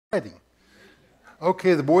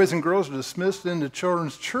Okay, the boys and girls are dismissed into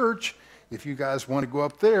children's church. If you guys want to go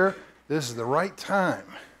up there, this is the right time.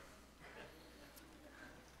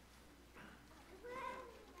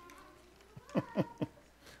 Well,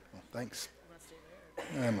 thanks.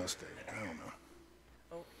 I must stay there. I don't know.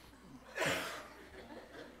 Oh.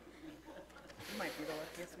 You might be the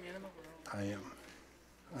luckiest man in the world. I am.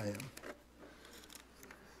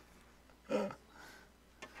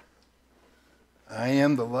 I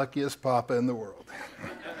am the luckiest papa in the world.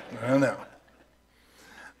 I know.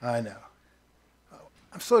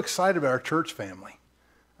 I'm so excited about our church family.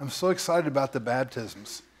 I'm so excited about the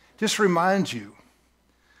baptisms. Just reminds you,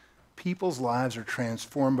 people's lives are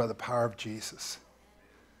transformed by the power of Jesus.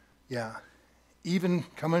 Yeah. Even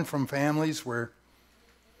coming from families where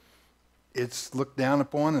it's looked down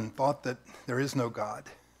upon and thought that there is no God.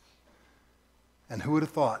 And who would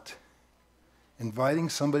have thought? Inviting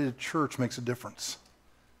somebody to church makes a difference.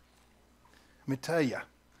 Let me tell you, it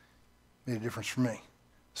made a difference for me.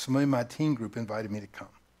 Somebody in my teen group invited me to come.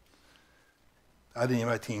 I didn't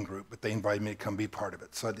invite my teen group, but they invited me to come be part of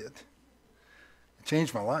it, so I did. It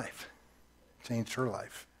changed my life. It changed her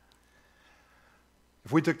life.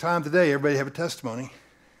 If we took time today, everybody have a testimony,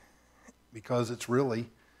 because it's really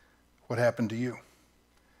what happened to you.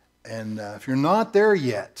 And if you're not there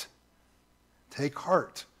yet, take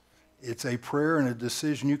heart. It's a prayer and a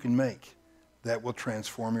decision you can make that will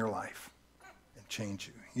transform your life and change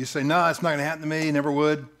you. You say, no, it's not going to happen to me, never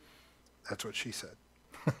would. That's what she said.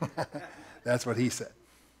 That's what he said.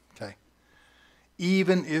 Okay.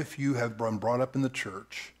 Even if you have been brought up in the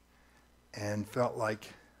church and felt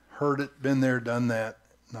like, heard it, been there, done that,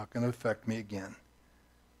 not going to affect me again.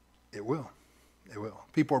 It will. It will.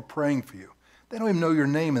 People are praying for you. They don't even know your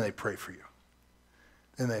name and they pray for you.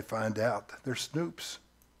 Then they find out they're snoops.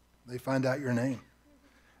 They find out your name,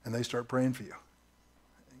 and they start praying for you.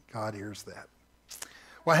 God hears that.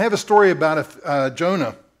 Well, I have a story about Jonah.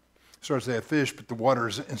 I started to say a fish, but the water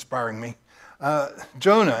is inspiring me.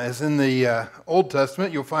 Jonah is in the Old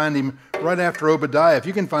Testament. You'll find him right after Obadiah. If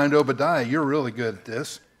you can find Obadiah, you're really good at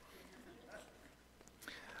this.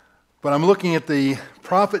 But I'm looking at the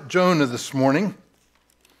prophet Jonah this morning.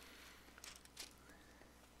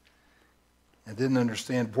 I didn't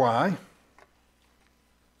understand why.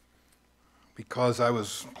 Because I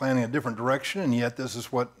was planning a different direction, and yet this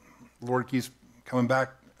is what the Lord keeps coming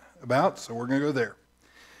back about, so we're going to go there.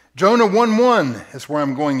 Jonah 1:1 is where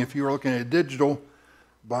I'm going. If you are looking at a digital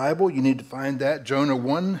Bible, you need to find that, Jonah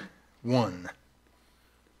 1:1.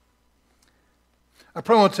 I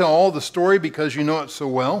probably won't tell all the story because you know it so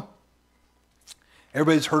well.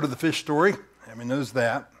 Everybody's heard of the fish story. Everybody knows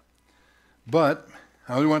that. But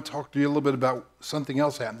I really want to talk to you a little bit about something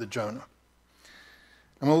else happened to Jonah.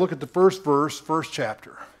 I'm going to look at the first verse, first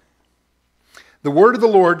chapter. The word of the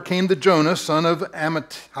Lord came to Jonah, son of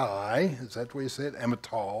Amittai. Is that the way you say it?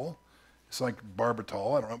 Amittal. It's like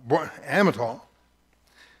Barbital. I don't know. Amittal.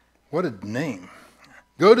 What a name.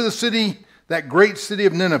 Go to the city, that great city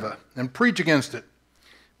of Nineveh, and preach against it,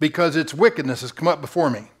 because its wickedness has come up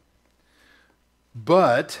before me.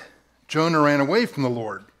 But Jonah ran away from the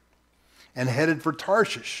Lord and headed for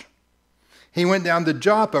Tarshish. He went down to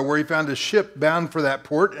Joppa, where he found a ship bound for that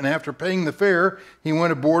port, and after paying the fare, he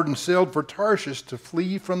went aboard and sailed for Tarshish to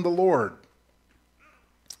flee from the Lord.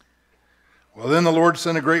 Well, then the Lord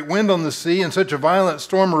sent a great wind on the sea, and such a violent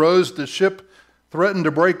storm arose, the ship threatened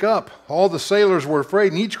to break up. All the sailors were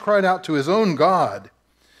afraid, and each cried out to his own God.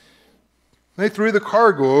 They threw the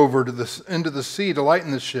cargo over into the sea to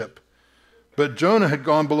lighten the ship. But Jonah had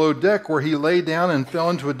gone below deck, where he lay down and fell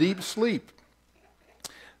into a deep sleep.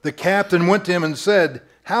 The captain went to him and said,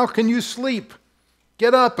 "How can you sleep?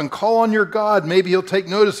 Get up and call on your God. Maybe he'll take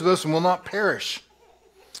notice of us and will not perish."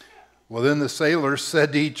 Well, then the sailors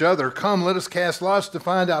said to each other, "Come, let us cast lots to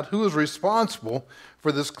find out who is responsible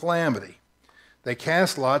for this calamity." They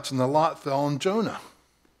cast lots, and the lot fell on Jonah.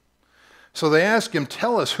 So they asked him,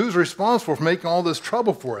 "Tell us, who's responsible for making all this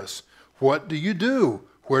trouble for us? What do you do?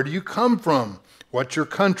 Where do you come from? What's your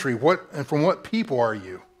country? And from what people are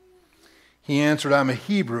you?" He answered, "I'm a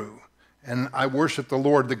Hebrew, and I worship the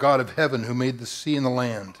Lord, the God of heaven, who made the sea and the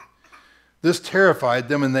land." This terrified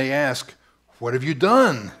them, and they asked, "What have you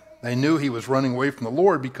done?" They knew he was running away from the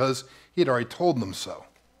Lord because he had already told them so.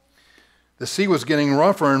 The sea was getting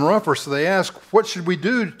rougher and rougher, so they asked, "What should we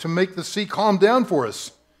do to make the sea calm down for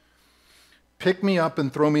us?" "Pick me up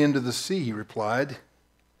and throw me into the sea," he replied,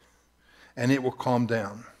 "and it will calm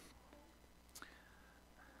down.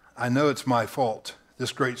 I know it's my fault.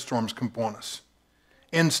 This great storm's come upon us."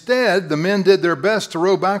 Instead, the men did their best to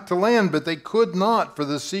row back to land, but they could not, for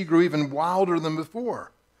the sea grew even wilder than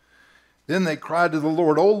before. Then they cried to the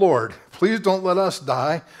Lord, "O Lord, please don't let us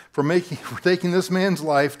die for taking this man's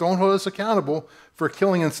life. Don't hold us accountable for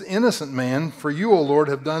killing an innocent man, for you, O Lord,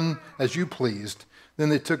 have done as you pleased." Then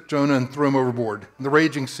they took Jonah and threw him overboard. The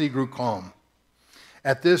raging sea grew calm.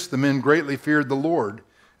 At this, the men greatly feared the Lord,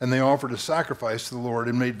 and they offered a sacrifice to the Lord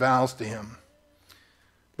and made vows to him.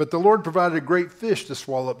 But the Lord provided a great fish to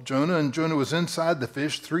swallow up Jonah, and Jonah was inside the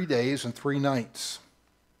fish 3 days and 3 nights.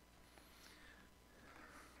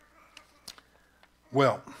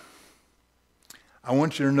 Well, I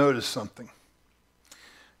want you to notice something.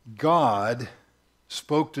 God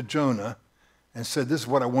spoke to Jonah and said, "This is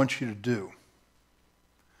what I want you to do."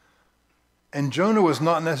 And Jonah was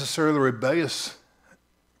not necessarily a rebellious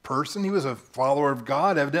person. He was a follower of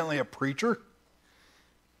God, evidently a preacher.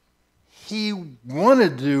 He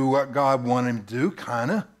wanted to do what God wanted him to do,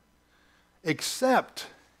 kind of, except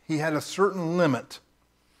he had a certain limit.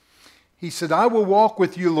 He said, "I will walk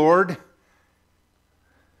with you, Lord,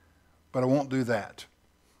 but I won't do that."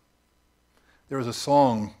 There was a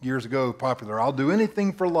song years ago popular, "I'll do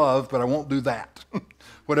anything for love, but I won't do that."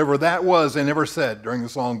 Whatever that was, they never said during the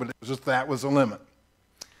song, but it was just that was the limit.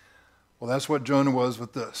 Well, that's what Jonah was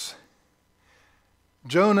with this.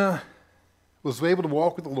 Jonah was able to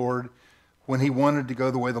walk with the Lord when he wanted to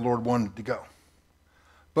go the way the Lord wanted to go.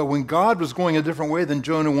 But when God was going a different way than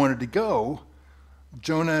Jonah wanted to go,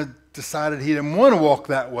 Jonah decided he didn't want to walk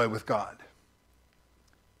that way with God.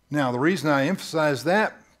 Now, the reason I emphasize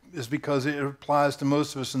that is because it applies to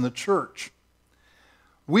most of us in the church.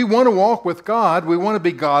 We want to walk with God. We want to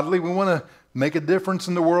be godly. We want to make a difference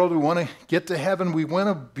in the world. We want to get to heaven. We want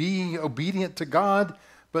to be obedient to God.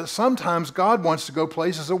 But sometimes God wants to go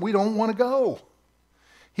places that we don't want to go.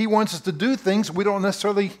 He wants us to do things we don't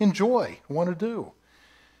necessarily enjoy, want to do.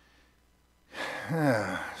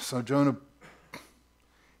 So Jonah,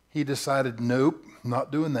 he decided, nope,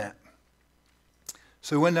 not doing that.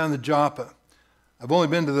 So he went down to Joppa. I've only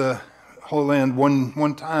been to the Holy Land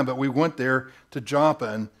one time, but we went there to Joppa,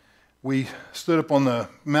 and we stood up on the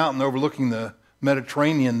mountain overlooking the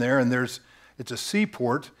Mediterranean there, and it's a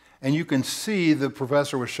seaport, and you can see, the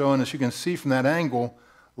professor was showing us, you can see from that angle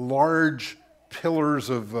large pillars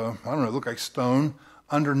of, I don't know, look like stone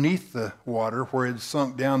underneath the water where it had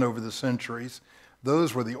sunk down over the centuries.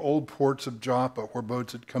 Those were the old ports of Joppa where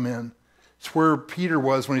boats had come in. It's where Peter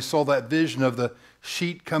was when he saw that vision of the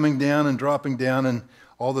sheet coming down and dropping down and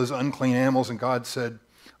all those unclean animals, and God said,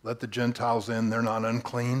 "Let the Gentiles in, they're not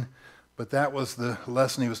unclean." But that was the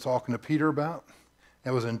lesson he was talking to Peter about.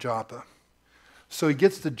 That was in Joppa. So he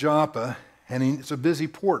gets to Joppa, and it's a busy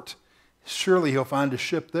port. Surely he'll find a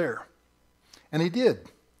ship there. And he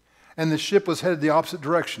did. And the ship was headed the opposite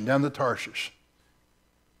direction, down to Tarshish.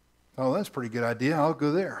 Oh, that's a pretty good idea. I'll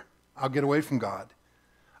go there. I'll get away from God.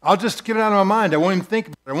 I'll just get it out of my mind. I won't even think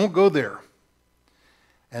about it. I won't go there.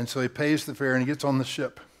 And so he pays the fare and he gets on the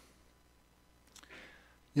ship.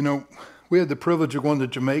 You know, we had the privilege of going to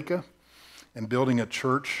Jamaica and building a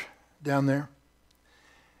church down there.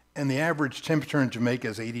 And the average temperature in Jamaica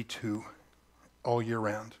is 82 all year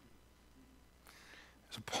round.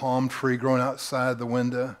 There's a palm tree growing outside the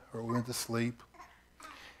window where we went to sleep.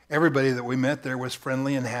 Everybody that we met there was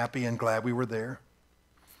friendly and happy and glad we were there.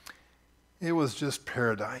 It was just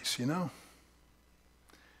paradise, you know.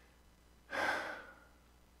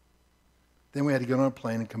 Then we had to get on a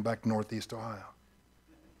plane and come back to Northeast Ohio.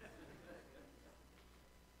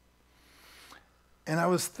 And I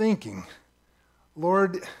was thinking,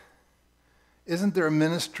 Lord, isn't there a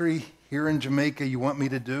ministry here in Jamaica you want me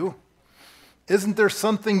to do? Isn't there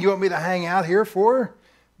something you want me to hang out here for?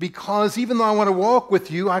 Because even though I want to walk with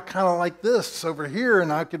you, I kind of like this over here,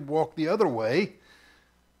 and I could walk the other way.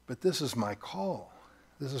 But this is my call.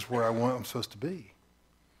 This is where I'm supposed to be.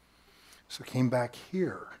 So I came back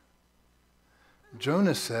here.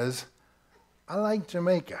 Jonah says, "I like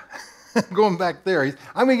Jamaica." I'm going back there.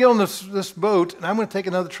 I'm going to get on this boat, and I'm going to take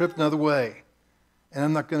another trip another way. And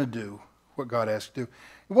I'm not going to do what God asked to do.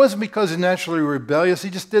 It wasn't because he's naturally rebellious. He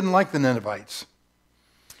just didn't like the Ninevites.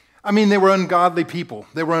 I mean, they were ungodly people.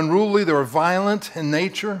 They were unruly. They were violent in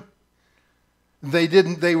nature.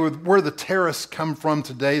 They were where the terrorists come from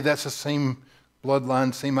today. That's the same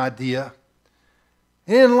bloodline, same idea.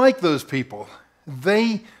 He didn't like those people.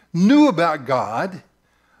 They knew about God,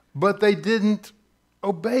 but they didn't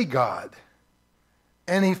obey God.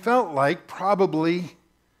 And he felt like probably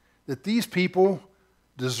that these people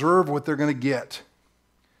deserve what they're going to get.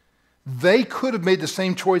 They could have made the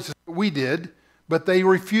same choices that we did, but they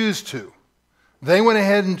refused to. They went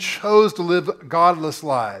ahead and chose to live godless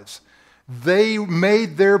lives. They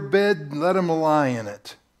made their bed and let them lie in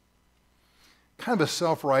it. Kind of a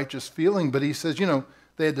self-righteous feeling, but he says, you know,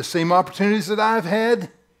 They had the same opportunities that I've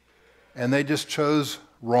had, and they just chose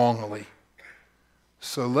wrongly.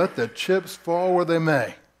 So let the chips fall where they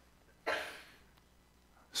may.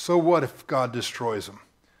 So what if God destroys them?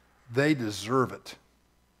 They deserve it.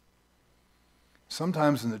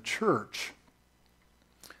 Sometimes in the church,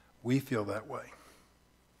 we feel that way.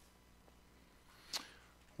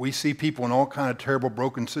 We see people in all kinds of terrible,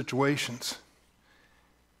 broken situations,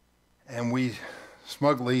 and we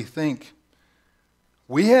smugly think,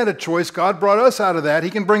 we had a choice. God brought us out of that. He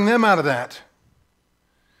can bring them out of that.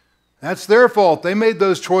 That's their fault. They made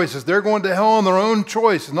those choices. They're going to hell on their own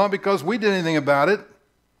choice. It's not because we did anything about it.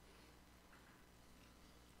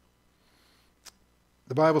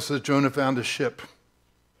 The Bible says Jonah found a ship.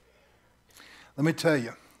 Let me tell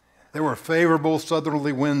you, there were favorable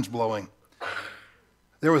southerly winds blowing.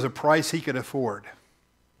 There was a price he could afford.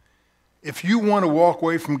 If you want to walk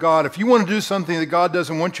away from God, if you want to do something that God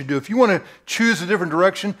doesn't want you to do, if you want to choose a different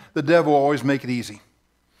direction, the devil will always make it easy.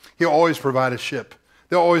 He'll always provide a ship.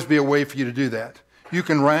 There'll always be a way for you to do that. You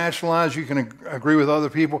can rationalize, you can agree with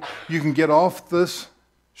other people, you can get off this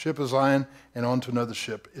ship of Zion and onto another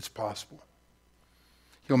ship. It's possible.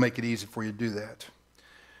 He'll make it easy for you to do that.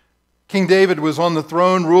 King David was on the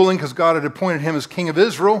throne ruling because God had appointed him as king of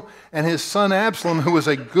Israel, and his son Absalom, who was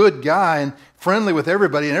a good guy and friendly with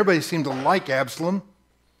everybody, and everybody seemed to like Absalom,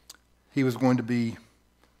 he found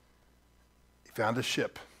a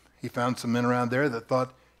ship. He found some men around there that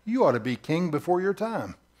thought, you ought to be king before your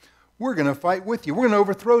time. We're going to fight with you. We're going to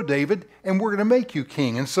overthrow David, and we're going to make you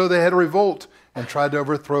king. And so they had a revolt and tried to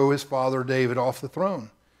overthrow his father David off the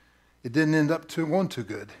throne. It didn't end up going too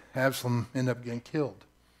good. Absalom ended up getting killed.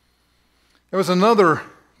 There was another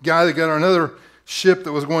guy that got another ship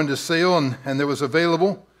that was going to sail and that was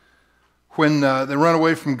available when they ran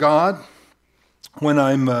away from God. When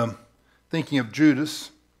I'm thinking of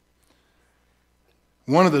Judas,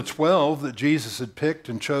 one of the 12 that Jesus had picked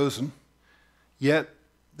and chosen, yet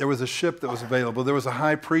there was a ship that was available. There was a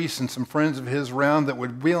high priest and some friends of his around that were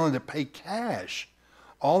willing to pay cash.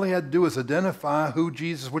 All he had to do was identify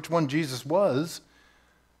which one Jesus was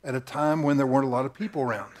at a time when there weren't a lot of people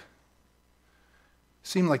around.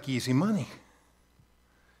 Seemed like easy money.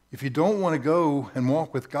 If you don't want to go and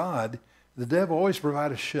walk with God, the devil always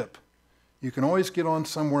provides a ship. You can always get on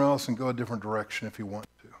somewhere else and go a different direction if you want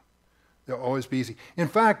to. They'll always be easy. In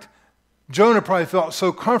fact, Jonah probably felt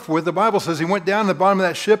so comfortable with it. The Bible says he went down to the bottom of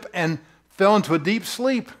that ship and fell into a deep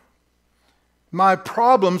sleep. My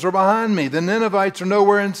problems are behind me. The Ninevites are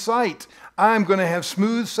nowhere in sight. I'm going to have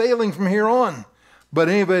smooth sailing from here on. But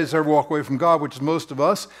anybody that's ever walked away from God, which is most of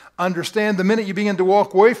us, understand the minute you begin to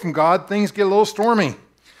walk away from God, things get a little stormy.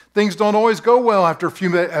 Things don't always go well after a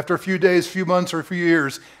few days, few months, or a few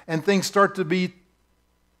years, and things start to be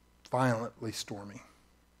violently stormy.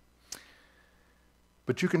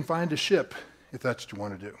 But you can find a ship if that's what you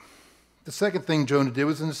want to do. The second thing Jonah did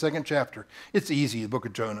was in the second chapter. It's easy, the book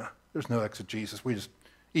of Jonah. There's no exegesis.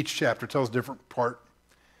 Each chapter tells a different part.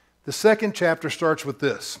 The second chapter starts with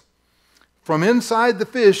this. From inside the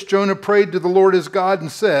fish, Jonah prayed to the Lord his God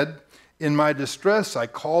and said, in my distress I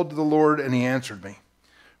called to the Lord and he answered me.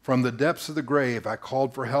 From the depths of the grave I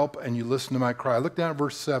called for help and you listened to my cry. Look down at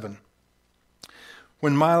verse 7.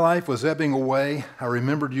 When my life was ebbing away, I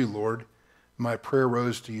remembered you, Lord. My prayer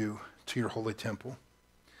rose to you, to your holy temple.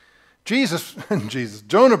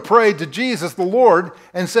 Jonah prayed to Jesus, the Lord,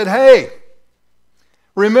 and said, hey,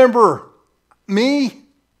 remember me?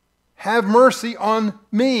 Have mercy on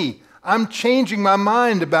me. I'm changing my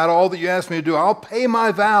mind about all that you asked me to do. I'll pay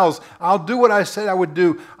my vows. I'll do what I said I would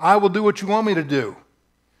do. I will do what you want me to do.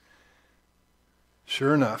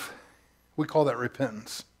 Sure enough, we call that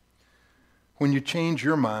repentance. When you change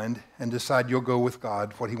your mind and decide you'll go with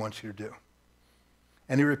God, what he wants you to do.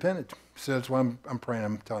 And he repented. So that's why I'm praying,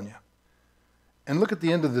 I'm telling you. And look at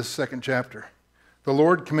the end of this second chapter. The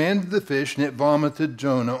Lord commanded the fish, and it vomited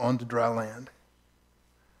Jonah onto dry land.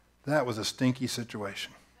 That was a stinky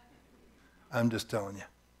situation. I'm just telling you.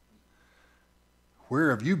 Where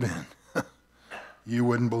have you been? You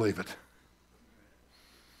wouldn't believe it.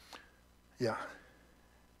 Yeah.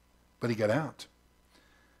 But he got out.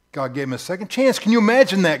 God gave him a second chance. Can you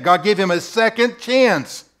imagine that? God gave him a second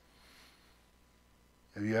chance.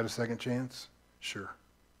 Have you had a second chance? Sure.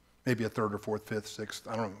 Maybe a third or fourth, fifth, sixth.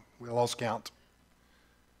 I don't know. We lost count.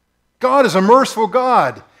 God is a merciful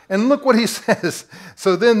God. And look what he says.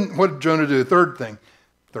 So then what did Jonah do? Third thing.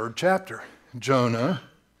 Third chapter. Jonah.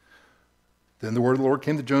 Then the word of the Lord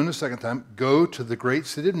came to Jonah a second time. Go to the great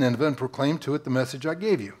city of Nineveh and proclaim to it the message I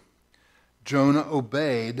gave you. Jonah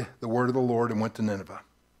obeyed the word of the Lord and went to Nineveh.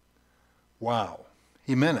 Wow.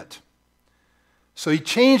 He meant it. So he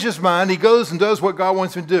changed his mind. He goes and does what God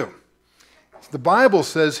wants him to do. The Bible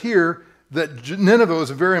says here that Nineveh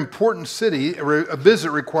was a very important city. A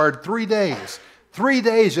visit required 3 days. 3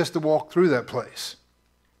 days just to walk through that place.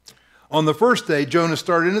 On the first day, Jonah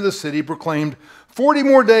started into the city, proclaimed, 40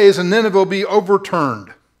 more days and Nineveh will be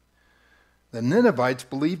overturned. The Ninevites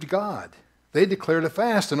believed God. They declared a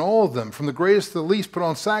fast, and all of them, from the greatest to the least, put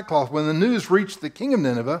on sackcloth. When the news reached the king of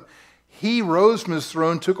Nineveh, he rose from his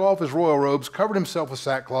throne, took off his royal robes, covered himself with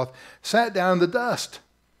sackcloth, sat down in the dust,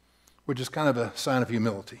 which is kind of a sign of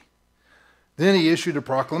humility. Then he issued a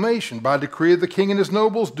proclamation. By decree of the king and his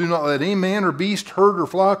nobles, do not let any man or beast, herd or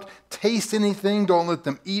flock, taste anything. Don't let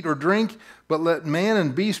them eat or drink, but let man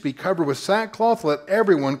and beast be covered with sackcloth. Let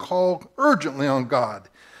everyone call urgently on God.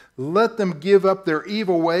 Let them give up their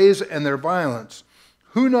evil ways and their violence.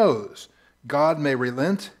 Who knows? God may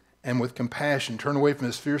relent and with compassion turn away from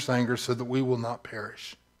his fierce anger so that we will not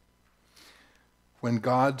perish. When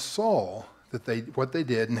God saw that what they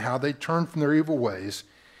did and how they turned from their evil ways,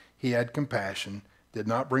 he had compassion, did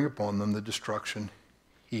not bring upon them the destruction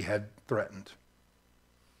he had threatened.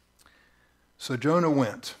 So Jonah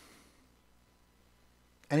went,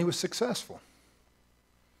 and he was successful.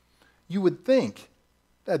 You would think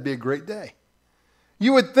that'd be a great day.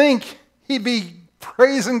 You would think he'd be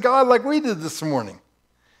praising God like we did this morning.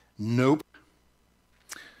 Nope.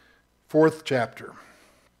 4th chapter,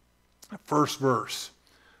 1st verse.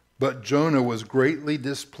 But Jonah was greatly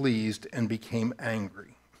displeased and became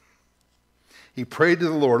angry. He prayed to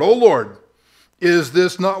the Lord, "O Lord, is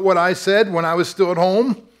this not what I said when I was still at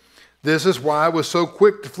home? This is why I was so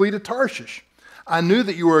quick to flee to Tarshish. I knew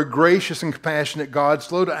that you were a gracious and compassionate God,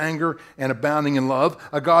 slow to anger and abounding in love,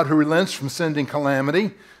 a God who relents from sending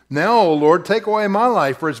calamity. Now, O Lord, take away my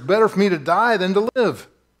life, for it's better for me to die than to live."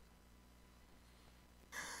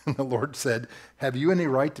 And the Lord said, "Have you any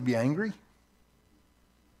right to be angry?"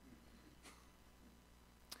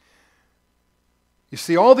 You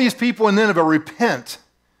see, all these people in Nineveh repent.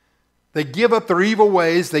 They give up their evil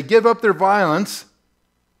ways. They give up their violence.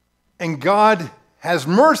 And God has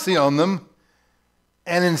mercy on them.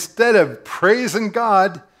 And instead of praising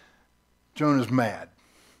God, Jonah's mad.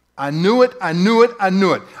 I knew it, I knew it, I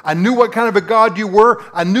knew it. I knew what kind of a God you were.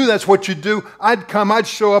 I knew that's what you'd do. I'd come, I'd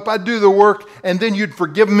show up, I'd do the work, and then you'd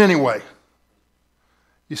forgive him anyway.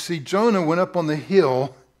 You see, Jonah went up on the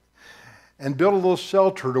hill and built a little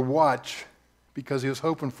shelter to watch because he was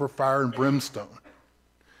hoping for fire and brimstone.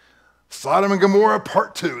 Sodom and Gomorrah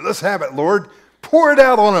part 2. Let's have it, Lord. Pour it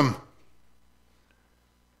out on them.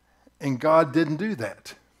 And God didn't do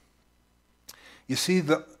that. You see,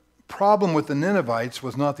 the problem with the Ninevites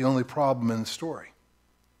was not the only problem in the story.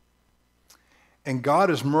 And God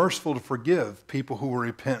is merciful to forgive people who will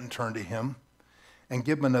repent and turn to him and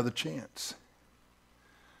give them another chance.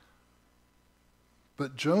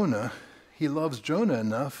 But Jonah, he loves Jonah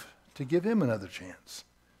enough to give him another chance.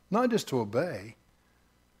 Not just to obey,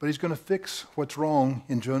 but he's going to fix what's wrong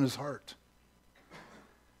in Jonah's heart.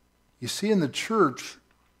 You see, in the church,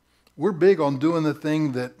 we're big on doing the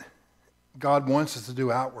thing that God wants us to do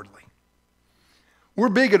outwardly. We're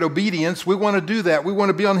big at obedience. We want to do that. We want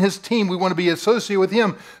to be on his team. We want to be associated with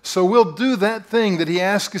him. So we'll do that thing that he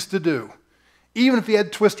asks us to do. Even if he had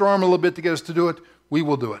to twist our arm a little bit to get us to do it, we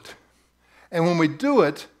will do it. And when we do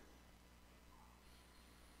it,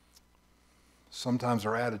 sometimes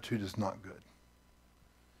our attitude is not good.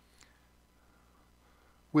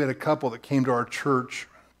 We had a couple that came to our church,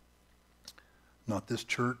 not this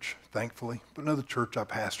church, thankfully, but another church I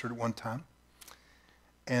pastored at one time.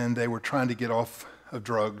 And they were trying to get off of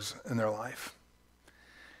drugs in their life.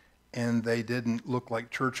 And they didn't look like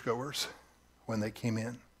churchgoers when they came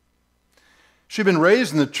in. She'd been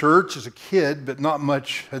raised in the church as a kid, but not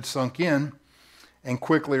much had sunk in. And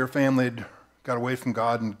quickly her family had got away from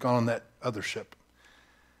God and gone on that other ship.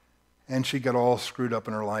 And she got all screwed up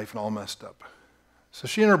in her life and all messed up. So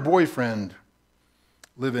she and her boyfriend,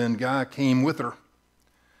 live-in guy, came with her.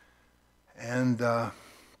 And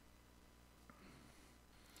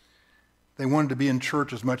they wanted to be in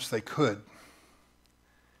church as much as they could.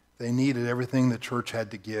 They needed everything the church had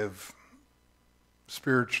to give,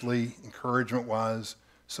 spiritually, encouragement-wise,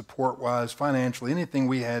 support-wise, financially, anything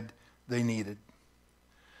we had, they needed.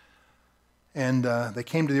 And they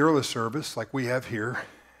came to the early service like we have here.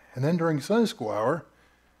 And then during Sunday school hour,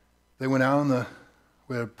 they went out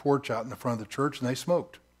we had a porch out in the front of the church, and they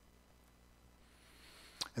smoked.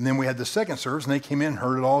 And then we had the second service, and they came in and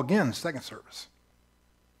heard it all again, second service.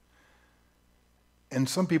 And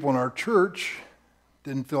some people in our church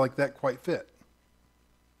didn't feel like that quite fit.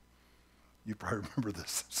 You probably remember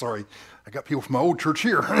this. Sorry, I got people from my old church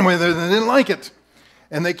here. Anyway, they didn't like it.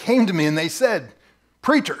 And they came to me and they said,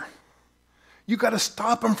 Preacher, you got to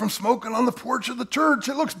stop them from smoking on the porch of the church.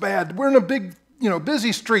 It looks bad. We're in a big,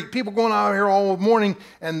 busy street. People going out here all morning,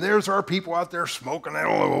 and there's our people out there smoking. And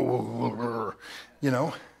I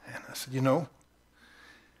said,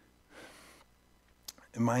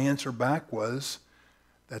 and my answer back was,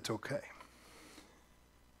 that's okay.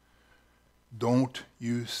 Don't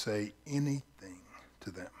you say anything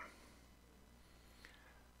to them.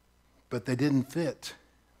 But they didn't fit.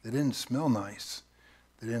 They didn't smell nice.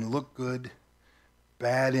 They didn't look good.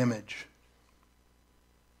 Bad image.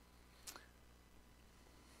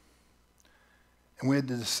 And we had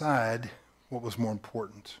to decide what was more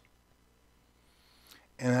important.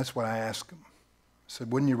 And that's what I asked them. I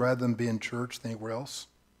said, wouldn't you rather them be in church than anywhere else?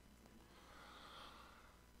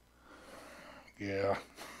 Yeah,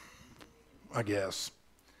 I guess.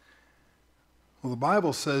 Well, the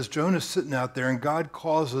Bible says Jonah's sitting out there and God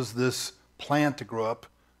causes this plant to grow up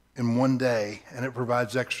in one day and it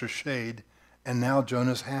provides extra shade, and now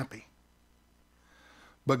Jonah's happy.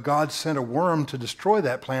 But God sent a worm to destroy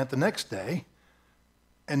that plant the next day,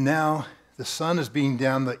 and now the sun is beating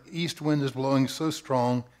down, the east wind is blowing so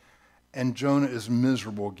strong, and Jonah is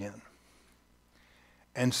miserable again.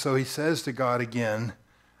 And so he says to God again,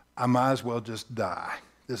 I might as well just die.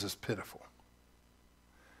 This is pitiful.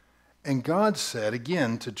 And God said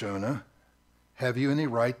again to Jonah, have you any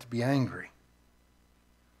right to be angry?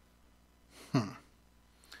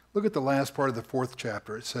 Look at the last part of the 4th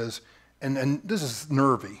chapter. It says, and this is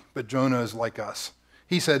nervy, but Jonah is like us.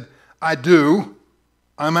 He said, I do.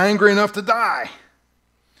 I'm angry enough to die.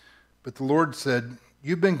 But the Lord said,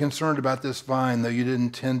 you've been concerned about this vine, though you didn't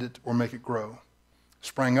tend it or make it grow.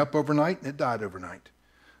 Sprang up overnight, and it died overnight.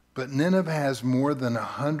 But Nineveh has more than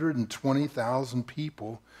 120,000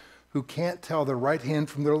 people who can't tell their right hand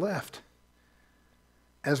from their left.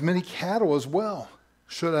 As many cattle as well.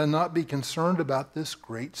 Should I not be concerned about this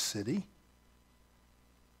great city?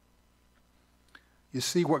 You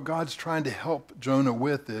see, what God's trying to help Jonah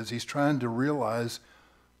with is he's trying to realize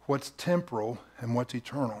what's temporal and what's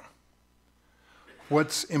eternal.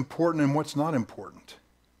 What's important and what's not important.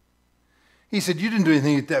 He said, you didn't do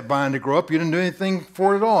anything to get that vine to grow up. You didn't do anything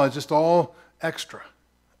for it at all. It's just all extra.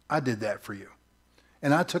 I did that for you.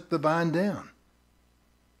 And I took the vine down.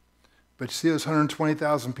 But you see those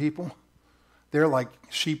 120,000 people? They're like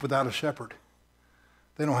sheep without a shepherd.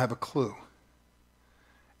 They don't have a clue.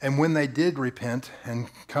 And when they did repent and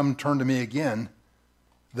come turn to me again,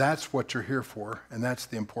 that's what you're here for, and that's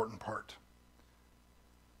the important part.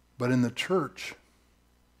 But in the church,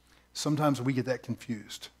 sometimes we get that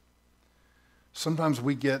confused. Sometimes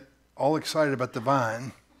we get all excited about the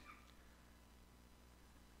vine.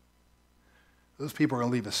 Those people are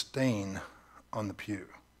going to leave a stain on the pew.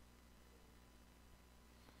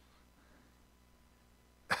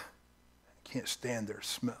 Can't stand their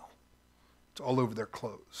smell. It's all over their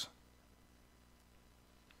clothes.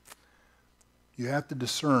 You have to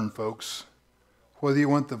discern, folks, whether you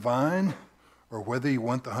want the vine or whether you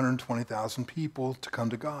want the 120,000 people to come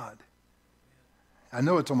to God. I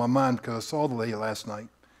know it's on my mind because I saw the lady last night,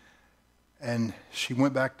 and she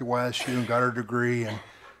went back to YSU and got her degree and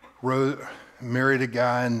married a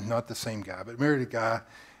guy, and not the same guy, but married a guy,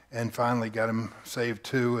 and finally got him saved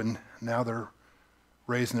too, and now they're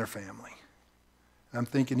raising their family. And I'm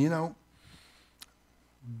thinking,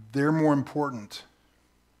 they're more important.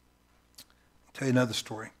 I'll tell you another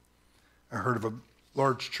story. I heard of a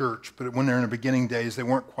large church, but when they're in the beginning days, they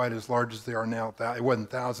weren't quite as large as they are now. It wasn't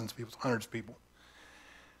thousands of people, it was hundreds of people.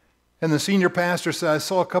 And the senior pastor said, I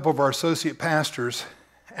saw a couple of our associate pastors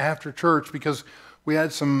after church because we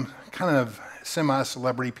had some kind of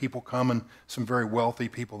semi-celebrity people come and some very wealthy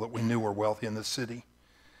people that we knew were wealthy in the city.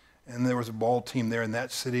 And there was a ball team there in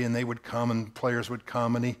that city, and they would come, and players would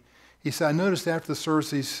come. And he said, I noticed after the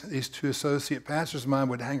service, these two associate pastors of mine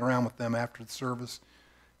would hang around with them after the service,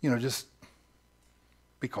 just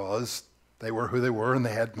because they were who they were, and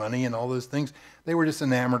they had money and all those things. They were just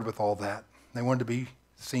enamored with all that. They wanted to be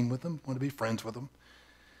seen with them, wanted to be friends with them.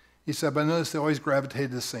 He said, but I noticed they always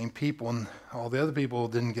gravitated to the same people, and all the other people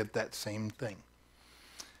didn't get that same thing.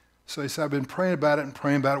 So he said, I've been praying about it.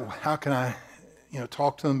 How can I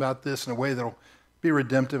talk to them about this in a way that'll be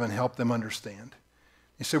redemptive and help them understand?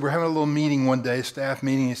 He said, we're having a little meeting one day, staff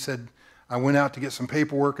meeting. He said, I went out to get some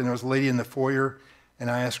paperwork, and there was a lady in the foyer,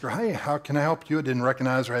 and I asked her, hey, how can I help you? I didn't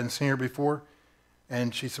recognize her. I hadn't seen her before.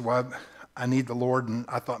 And she said, well, I need the Lord, and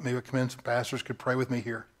I thought maybe some pastors could pray with me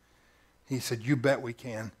here. He said, you bet we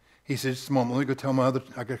can. He said, just a moment, let me go tell I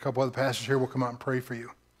got a couple other pastors here, we'll come out and pray for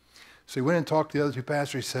you. So he went and talked to the other two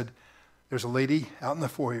pastors. He said, there's a lady out in the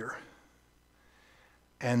foyer,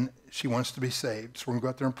 and she wants to be saved, so we're going to go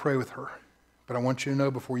out there and pray with her. But I want you to know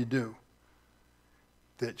before you do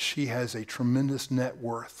that she has a tremendous net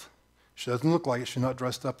worth. She doesn't look like it. She's not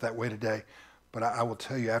dressed up that way today. But I will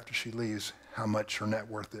tell you after she leaves how much her net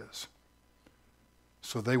worth is.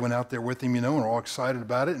 So they went out there with him, and were all excited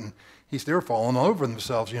about it. And they were falling all over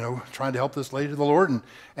themselves, trying to help this lady to the Lord.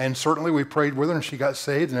 And certainly we prayed with her, and she got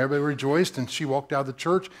saved, and everybody rejoiced. And she walked out of the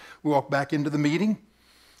church. We walked back into the meeting,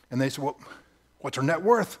 and they said, well, what's her net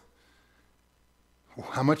worth?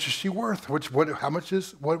 How much is she worth? What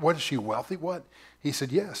is she wealthy? What? He said,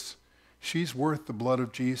 yes, she's worth the blood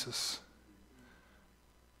of Jesus.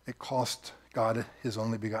 It cost God his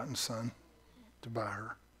only begotten son to buy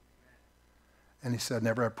her. And he said,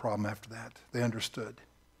 never had a problem after that. They understood.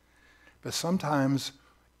 But sometimes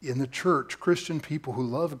in the church, Christian people who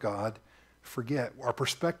love God forget. Our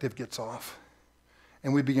perspective gets off.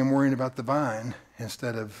 And we begin worrying about the vine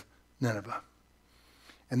instead of Nineveh.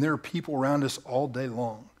 And there are people around us all day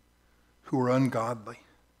long who are ungodly.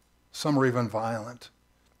 Some are even violent.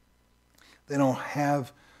 They don't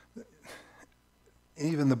have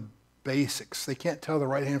even the basics. They can't tell the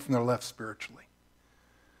right hand from their left spiritually.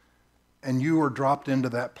 And you are dropped into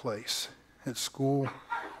that place at school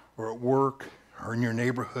or at work or in your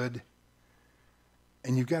neighborhood.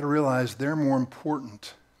 And you've got to realize they're more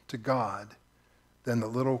important to God than the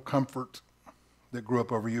little comfort that grew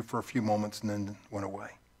up over you for a few moments and then went away.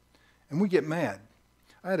 And we get mad.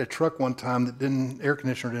 I had a truck one time that air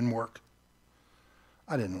conditioner didn't work.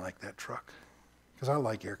 I didn't like that truck because I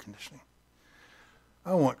like air conditioning.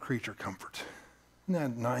 I want creature comfort. Isn't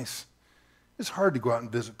that nice? It's hard to go out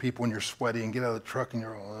and visit people when you're sweaty and get out of the truck and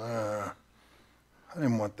you're all, I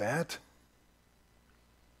didn't want that.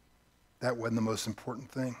 That wasn't the most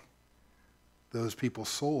important thing. Those people's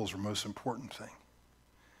souls were the most important thing.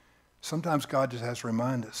 Sometimes God just has to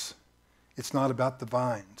remind us, it's not about the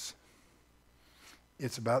vines.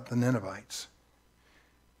 It's about the Ninevites.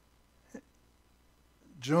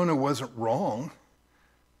 Jonah wasn't wrong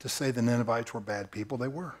to say the Ninevites were bad people. They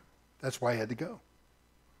were. That's why he had to go.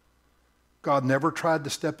 God never tried to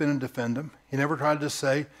step in and defend them. He never tried to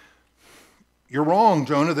say, you're wrong,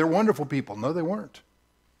 Jonah, they're wonderful people. No, they weren't.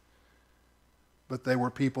 But they were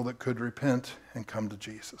people that could repent and come to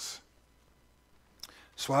Jesus.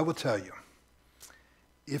 So I will tell you,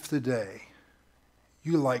 if today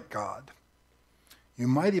you like God, you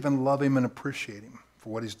might even love him and appreciate him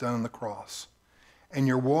for what he's done on the cross, and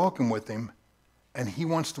you're walking with him, and he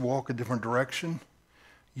wants to walk a different direction,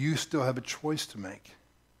 you still have a choice to make.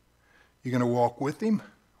 You're going to walk with him,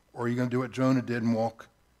 or you're going to do what Jonah did and walk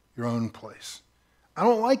your own place. I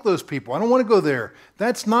don't like those people. I don't want to go there.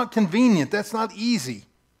 That's not convenient. That's not easy.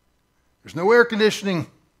 There's no air conditioning,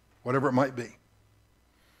 whatever it might be.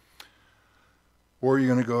 Or you're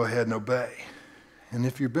going to go ahead and obey. And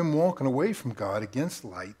if you've been walking away from God against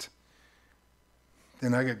light,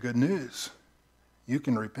 then I got good news. You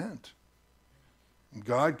can repent.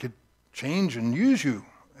 God could change and use you,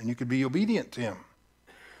 and you could be obedient to him.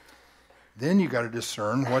 Then you got to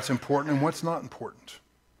discern what's important and what's not important.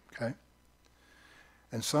 Okay?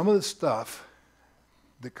 And some of the stuff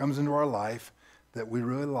that comes into our life that we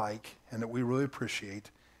really like and that we really appreciate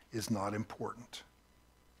is not important.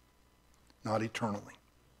 Not eternally.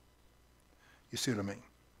 You see what I mean?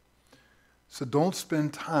 So don't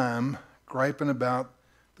spend time griping about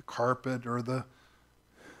the carpet or the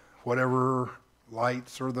whatever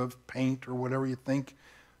lights or the paint or whatever you think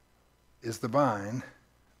is the vine.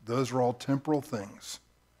 Those are all temporal things.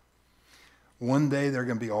 One day they're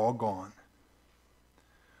going to be all gone.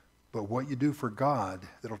 But what you do for God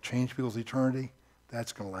that'll change people's eternity,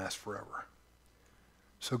 that's going to last forever.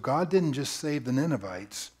 So God didn't just save the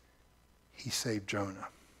Ninevites, he saved Jonah.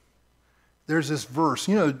 There's this verse,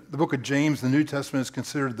 the book of James, the New Testament, is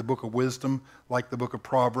considered the book of wisdom, like the book of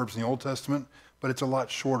Proverbs in the Old Testament, but it's a lot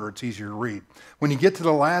shorter. It's easier to read. When you get to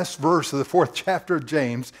the last verse of the 4th chapter of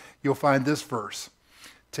James, you'll find this verse.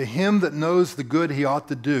 To him that knows the good he ought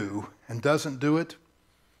to do and doesn't do it,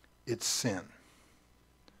 it's sin.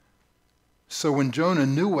 So when Jonah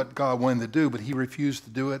knew what God wanted to do, but he refused to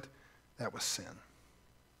do it, that was sin.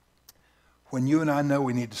 When you and I know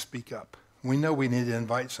we need to speak up, we know we need to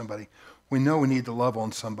invite somebody, we know we need to love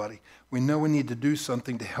on somebody, we know we need to do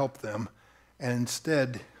something to help them, and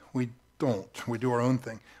instead we don't. We do our own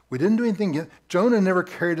thing. We didn't do anything yet. Jonah never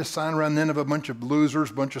carried a sign around Nineveh, a bunch of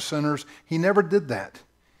losers, a bunch of sinners. He never did that.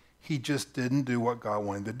 He just didn't do what God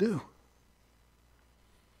wanted to do.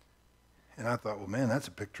 And I thought, well, man, that's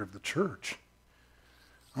a picture of the church.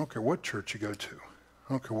 I don't care what church you go to. I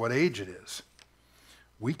don't care what age it is.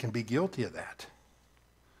 We can be guilty of that.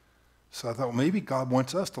 So I thought, well, maybe God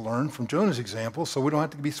wants us to learn from Jonah's example so we don't have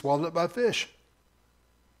to be swallowed up by fish.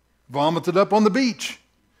 vomited up on the beach.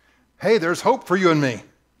 Hey, there's hope for you and me.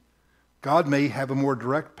 God may have a more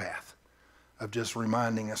direct path of just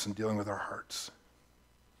reminding us and dealing with our hearts.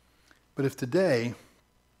 But if today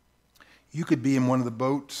you could be in one of the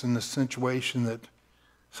boats in the situation that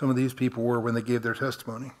some of these people were when they gave their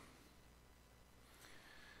testimony,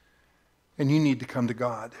 and you need to come to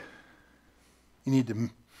God, you need to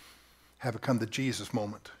have a come to Jesus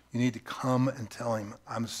moment. You need to come and tell him,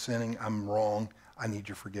 I'm sinning, I'm wrong, I need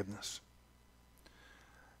your forgiveness.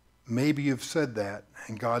 Maybe you've said that,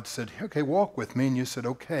 and God said, okay, walk with me, and you said,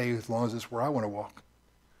 okay, as long as it's where I want to walk.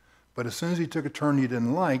 But as soon as he took a turn you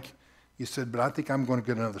didn't like, you said, but I think I'm going to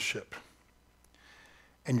get another ship.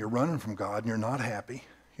 And you're running from God, and you're not happy,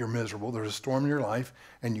 you're miserable, there's a storm in your life,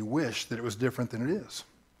 and you wish that it was different than it is.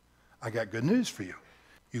 I got good news for you.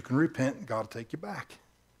 You can repent, and God will take you back.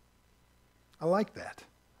 I like that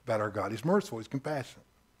about our God. He's merciful, he's compassionate.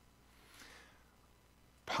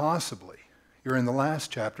 Possibly, you're in the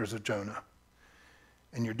last chapters of Jonah,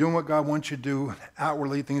 and you're doing what God wants you to do.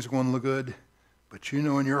 Outwardly, things are going to look good, but you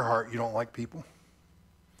know in your heart you don't like people.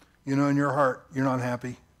 You know in your heart you're not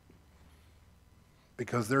happy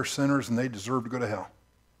because they're sinners and they deserve to go to hell.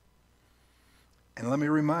 And let me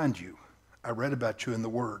remind you, I read about you in the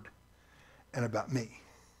Word and about me.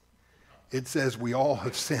 It says we all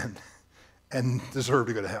have sinned and deserve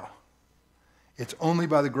to go to hell. It's only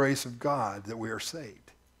by the grace of God that we are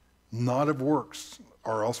saved, not of works,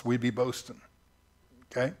 or else we'd be boasting.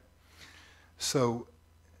 Okay? So,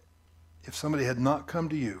 if somebody had not come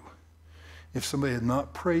to you, if somebody had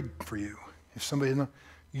not prayed for you, if somebody had not,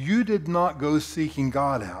 you did not go seeking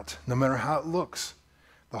God out, no matter how it looks.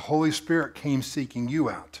 The Holy Spirit came seeking you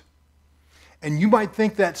out. And you might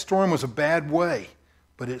think that storm was a bad way,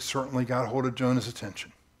 but it certainly got hold of Jonah's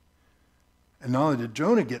attention. And not only did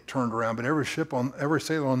Jonah get turned around, but every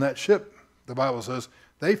sailor on that ship, the Bible says,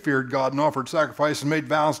 they feared God and offered sacrifice and made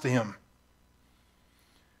vows to him.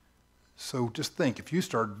 So just think, if you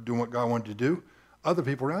started doing what God wanted you to do, other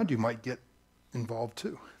people around you might get involved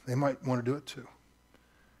too. They might want to do it too.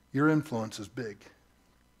 Your influence is big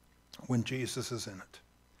when Jesus is in it.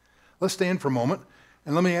 Let's stand for a moment,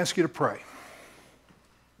 and let me ask you to pray.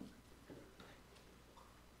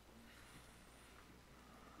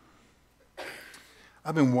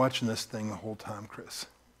 I've been watching this thing the whole time, Chris. Isn't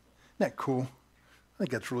that cool? I think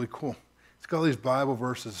that's really cool. It's got all these Bible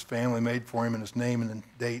verses his family made for him and his name and the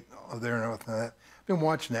date there and everything like that. I've been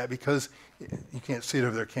watching that because you can't see it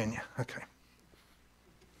over there, can you? Okay.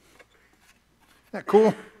 Isn't that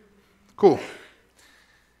cool? Cool.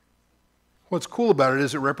 What's cool about it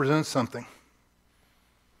is it represents something.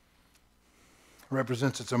 It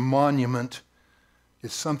represents, it's a monument.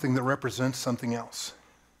 It's something that represents something else.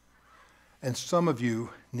 And some of you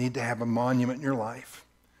need to have a monument in your life.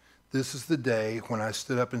 This is the day when I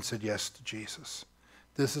stood up and said yes to Jesus.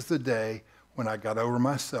 This is the day when I got over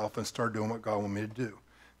myself and started doing what God wanted me to do.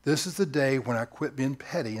 This is the day when I quit being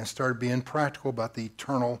petty and started being practical about the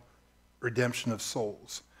eternal redemption of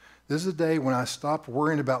souls. This is the day when I stopped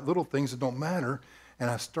worrying about little things that don't matter and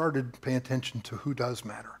I started paying attention to who does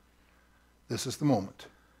matter. This is the moment.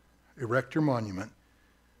 Erect your monument.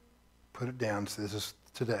 Put it down. Say, this is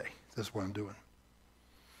today. This is what I'm doing.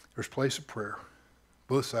 There's a place of prayer,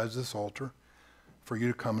 both sides of this altar, for you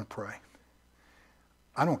to come and pray.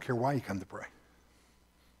 I don't care why you come to pray.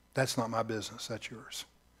 That's not my business. That's yours.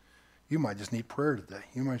 You might just need prayer today.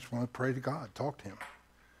 You might just want to pray to God, talk to him.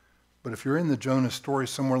 But if you're in the Jonah story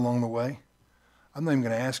somewhere along the way, I'm not even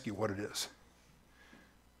going to ask you what it is.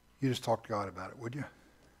 You just talk to God about it, would you?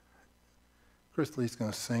 Chris Lee's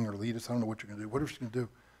going to sing or lead us. I don't know what you're going to do. Whatever you're going to do,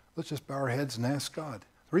 let's just bow our heads and ask God.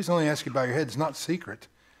 The reason I only ask you to bow your head is not secret.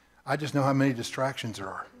 I just know how many distractions there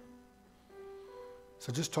are.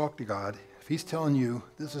 So just talk to God. If he's telling you,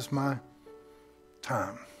 this is my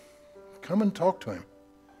time, come and talk to him.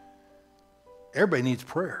 Everybody needs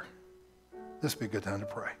prayer. This would be a good time to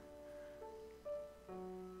pray.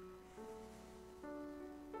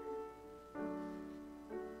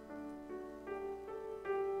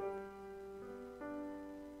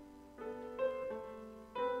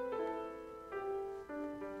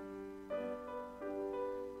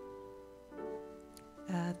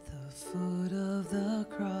 At the foot of the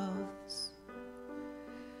cross,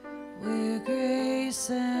 where grace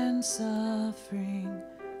and suffering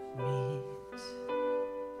meet,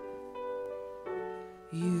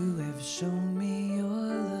 you have shown me your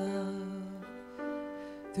love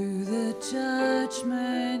through the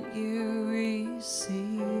judgment you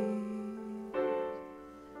received,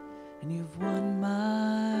 and you've won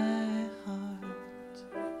my heart,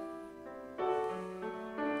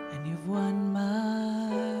 and you've won my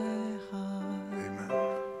heart. Amen.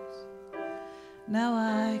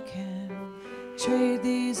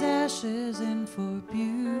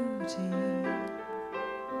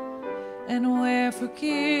 and wear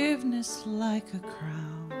forgiveness like a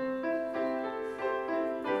crown,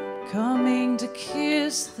 coming to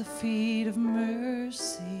kiss the feet of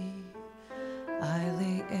mercy. I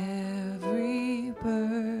lay every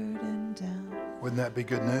burden down. Wouldn't that be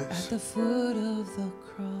good news? At the foot of the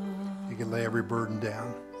cross. You can lay every burden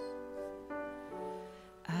down.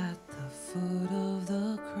 At the foot of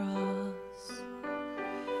the cross,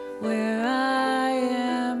 where I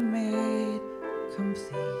am made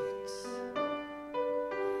complete.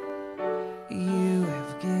 You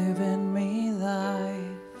have given me life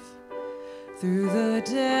through the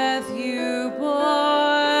death you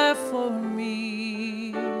bore for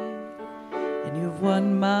me, and you've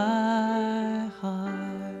won my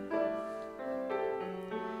heart.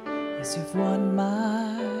 Yes, you've won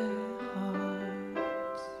my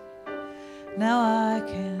heart. Now I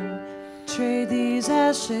can trade these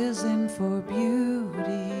ashes in for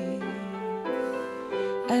beauty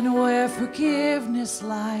and wear forgiveness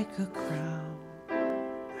like a crown,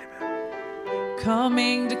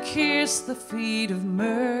 coming to kiss the feet of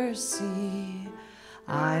mercy.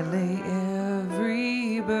 I lay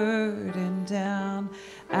every burden down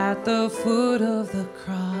at the foot of the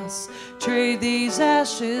cross, trade these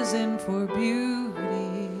ashes in for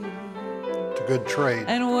beauty. It's a good trade.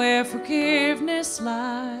 And wear forgiveness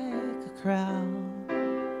like a crown,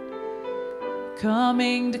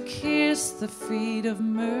 coming to kiss the feet of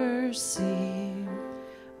mercy.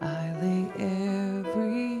 I lay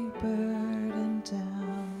every burden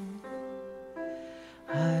down.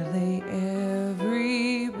 I lay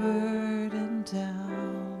every burden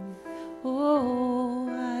down. Oh,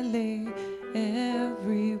 I lay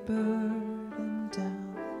every burden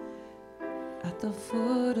down at the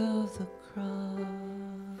foot of the cross.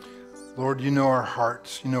 Lord, you know our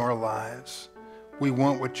hearts. You know our lives. We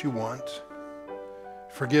want what you want.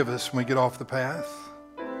 Forgive us when we get off the path.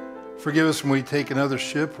 Forgive us when we take another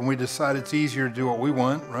ship, when we decide it's easier to do what we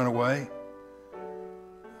want, run away.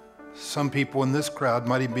 Some people in this crowd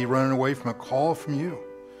might even be running away from a call from you.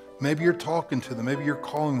 Maybe you're talking to them. Maybe you're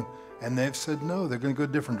calling them, and they've said no. They're going to go a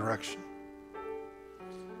different direction.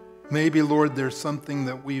 Maybe, Lord, there's something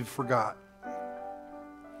that we've forgot.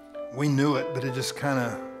 We knew it, but it just kind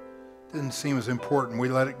of didn't seem as important. We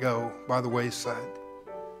let it go by the wayside.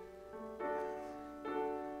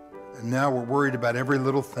 And now we're worried about every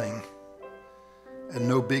little thing and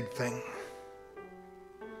no big thing.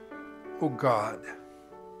 Oh God,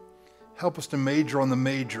 help us to major on the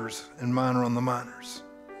majors and minor on the minors.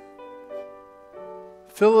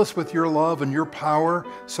 Fill us with your love and your power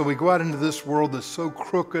so we go out into this world that's so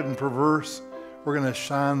crooked and perverse. We're going to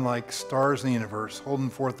shine like stars in the universe, holding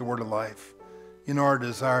forth the word of life. You know our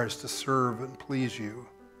desire is to serve and please you.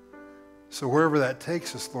 So wherever that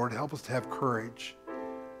takes us, Lord, help us to have courage,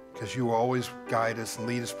 because you always guide us and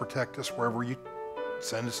lead us, protect us wherever you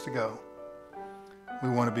send us to go. We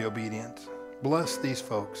want to be obedient. Bless these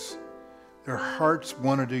folks. Their hearts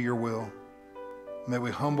want to do your will. May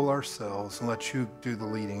we humble ourselves and let you do the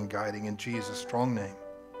leading and guiding in Jesus' strong name.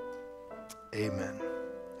 Amen.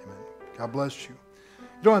 Amen. God bless you.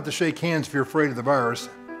 You don't have to shake hands if you're afraid of the virus,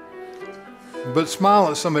 but smile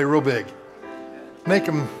at somebody real big. Make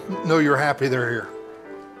them know you're happy they're here.